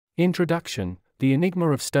Introduction. The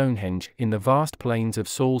enigma of Stonehenge in the vast plains of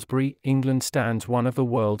Salisbury, England stands one of the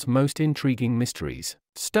world's most intriguing mysteries,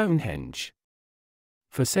 Stonehenge.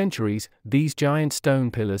 For centuries, these giant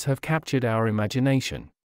stone pillars have captured our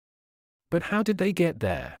imagination. But how did they get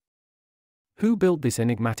there? Who built this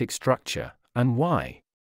enigmatic structure, and why?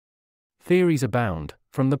 Theories abound,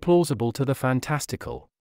 from the plausible to the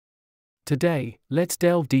fantastical. Today, let's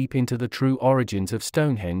delve deep into the true origins of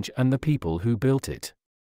Stonehenge and the people who built it.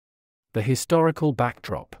 The historical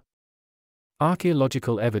backdrop.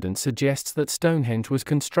 Archaeological evidence suggests that Stonehenge was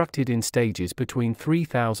constructed in stages between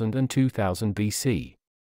 3000 and 2000 BC.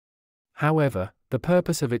 However, the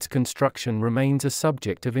purpose of its construction remains a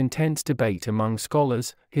subject of intense debate among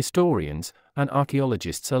scholars, historians, and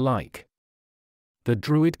archaeologists alike. The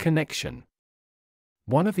Druid connection.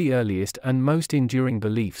 One of the earliest and most enduring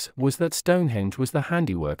beliefs was that Stonehenge was the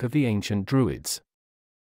handiwork of the ancient Druids.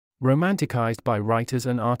 Romanticized by writers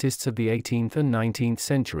and artists of the 18th and 19th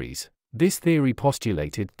centuries, this theory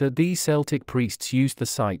postulated that these Celtic priests used the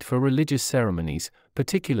site for religious ceremonies,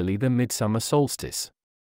 particularly the midsummer solstice.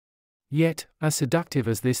 Yet, as seductive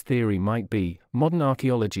as this theory might be, modern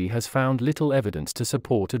archaeology has found little evidence to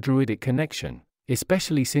support a Druidic connection,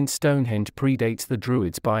 especially since Stonehenge predates the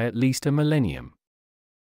Druids by at least a millennium.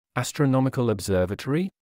 Astronomical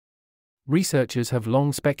observatory? Researchers have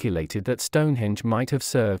long speculated that Stonehenge might have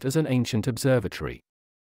served as an ancient observatory.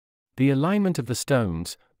 The alignment of the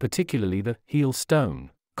stones, particularly the heel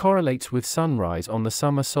stone, correlates with sunrise on the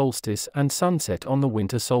summer solstice and sunset on the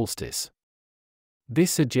winter solstice.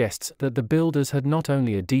 This suggests that the builders had not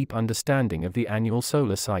only a deep understanding of the annual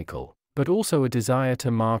solar cycle, but also a desire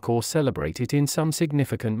to mark or celebrate it in some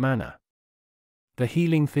significant manner. The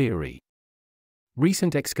healing theory.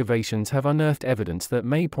 Recent excavations have unearthed evidence that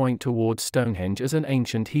may point towards Stonehenge as an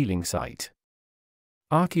ancient healing site.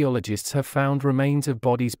 Archaeologists have found remains of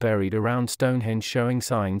bodies buried around Stonehenge showing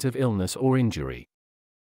signs of illness or injury.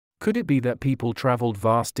 Could it be that people traveled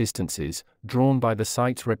vast distances, drawn by the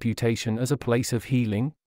site's reputation as a place of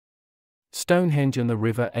healing? Stonehenge and the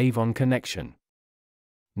River Avon connection.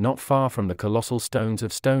 Not far from the colossal stones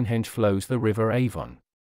of Stonehenge flows the River Avon.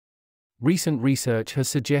 Recent research has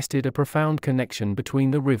suggested a profound connection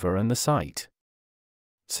between the river and the site.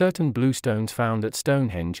 Certain bluestones found at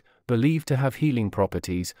Stonehenge, believed to have healing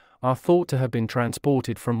properties, are thought to have been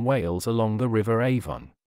transported from Wales along the River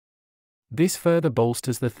Avon. This further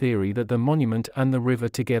bolsters the theory that the monument and the river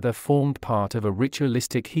together formed part of a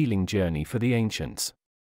ritualistic healing journey for the ancients.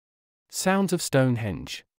 Sounds of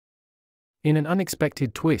Stonehenge. In an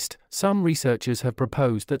unexpected twist, some researchers have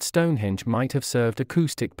proposed that Stonehenge might have served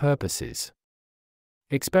acoustic purposes.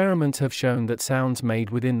 Experiments have shown that sounds made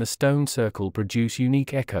within the stone circle produce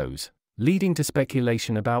unique echoes, leading to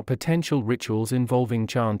speculation about potential rituals involving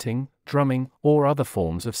chanting, drumming, or other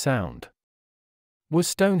forms of sound. Was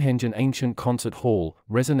Stonehenge an ancient concert hall,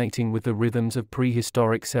 resonating with the rhythms of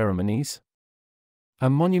prehistoric ceremonies? A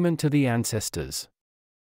monument to the ancestors.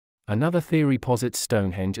 Another theory posits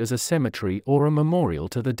Stonehenge as a cemetery or a memorial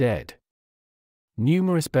to the dead.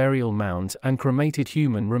 Numerous burial mounds and cremated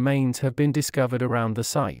human remains have been discovered around the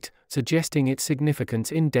site, suggesting its significance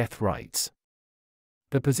in death rites.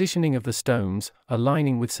 The positioning of the stones,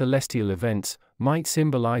 aligning with celestial events, might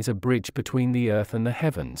symbolize a bridge between the earth and the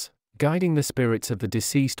heavens, guiding the spirits of the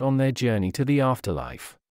deceased on their journey to the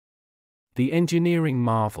afterlife. The engineering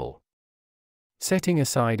marvel. Setting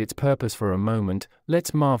aside its purpose for a moment,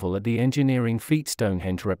 let's marvel at the engineering feat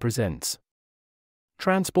Stonehenge represents.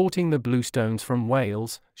 Transporting the bluestones from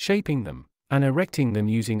Wales, shaping them, and erecting them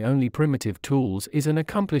using only primitive tools is an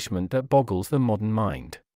accomplishment that boggles the modern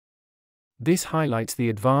mind. This highlights the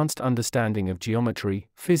advanced understanding of geometry,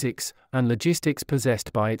 physics, and logistics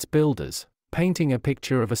possessed by its builders, painting a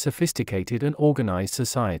picture of a sophisticated and organized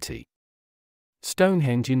society.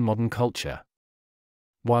 Stonehenge in modern culture.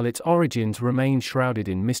 While its origins remain shrouded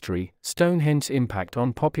in mystery, Stonehenge's impact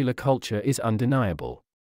on popular culture is undeniable.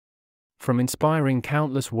 From inspiring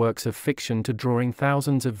countless works of fiction to drawing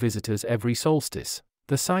thousands of visitors every solstice,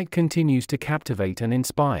 the site continues to captivate and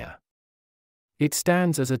inspire. It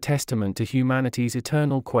stands as a testament to humanity's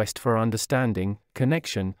eternal quest for understanding,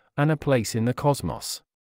 connection, and a place in the cosmos.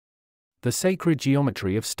 The sacred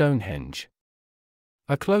geometry of Stonehenge.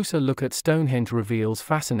 A closer look at Stonehenge reveals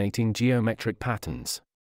fascinating geometric patterns.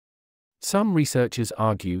 Some researchers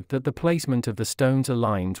argue that the placement of the stones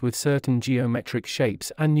aligns with certain geometric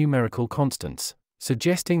shapes and numerical constants,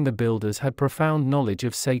 suggesting the builders had profound knowledge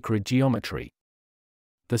of sacred geometry.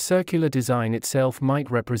 The circular design itself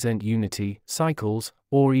might represent unity, cycles,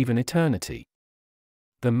 or even eternity.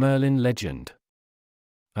 The Merlin legend.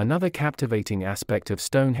 Another captivating aspect of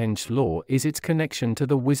Stonehenge's lore is its connection to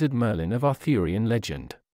the wizard Merlin of Arthurian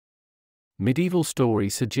legend. Medieval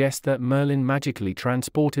stories suggest that Merlin magically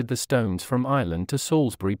transported the stones from Ireland to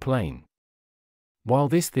Salisbury Plain. While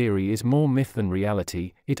this theory is more myth than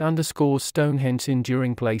reality, it underscores Stonehenge's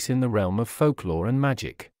enduring place in the realm of folklore and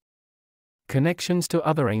magic. Connections to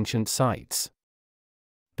other ancient sites.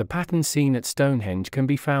 The patterns seen at Stonehenge can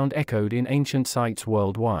be found echoed in ancient sites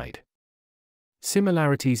worldwide.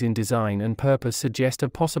 Similarities in design and purpose suggest a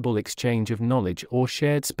possible exchange of knowledge or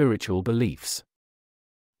shared spiritual beliefs.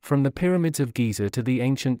 From the pyramids of Giza to the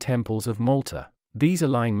ancient temples of Malta, these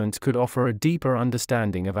alignments could offer a deeper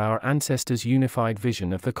understanding of our ancestors' unified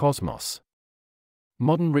vision of the cosmos.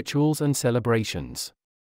 Modern rituals and celebrations.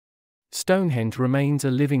 Stonehenge remains a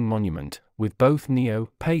living monument, with both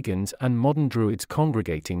neo-pagans and modern Druids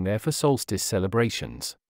congregating there for solstice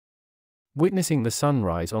celebrations. Witnessing the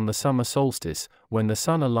sunrise on the summer solstice, when the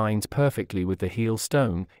sun aligns perfectly with the heel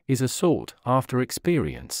stone, is a sought-after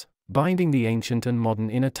experience, binding the ancient and modern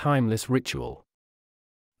in a timeless ritual.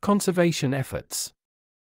 Conservation efforts.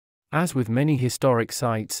 As with many historic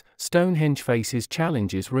sites, Stonehenge faces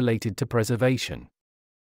challenges related to preservation.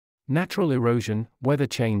 Natural erosion, weather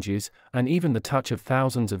changes, and even the touch of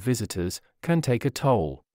thousands of visitors can take a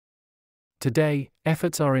toll. Today,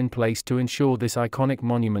 efforts are in place to ensure this iconic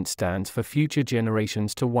monument stands for future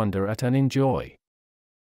generations to wonder at and enjoy.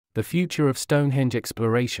 The future of Stonehenge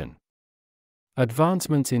exploration.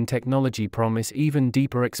 Advancements in technology promise even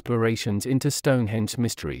deeper explorations into Stonehenge's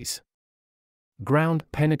mysteries.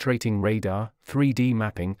 Ground-penetrating radar, 3D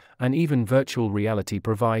mapping, and even virtual reality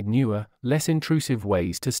provide newer, less intrusive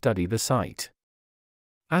ways to study the site.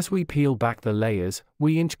 As we peel back the layers,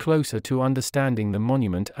 we inch closer to understanding the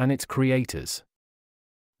monument and its creators.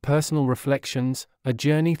 Personal reflections, a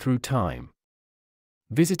journey through time.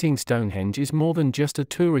 Visiting Stonehenge is more than just a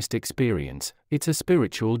tourist experience, it's a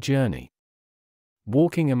spiritual journey.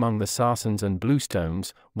 Walking among the sarsen's and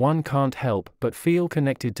bluestones, one can't help but feel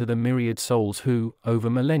connected to the myriad souls who, over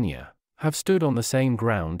millennia, have stood on the same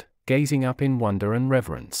ground, gazing up in wonder and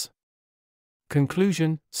reverence.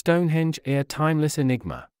 Conclusion: Stonehenge is a timeless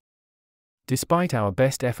enigma. Despite our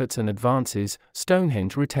best efforts and advances,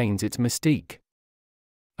 Stonehenge retains its mystique.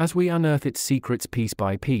 As we unearth its secrets piece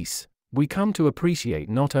by piece, we come to appreciate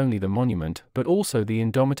not only the monument but also the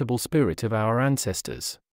indomitable spirit of our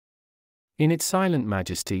ancestors. In its silent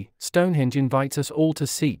majesty, Stonehenge invites us all to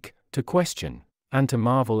seek, to question, and to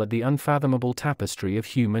marvel at the unfathomable tapestry of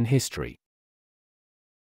human history.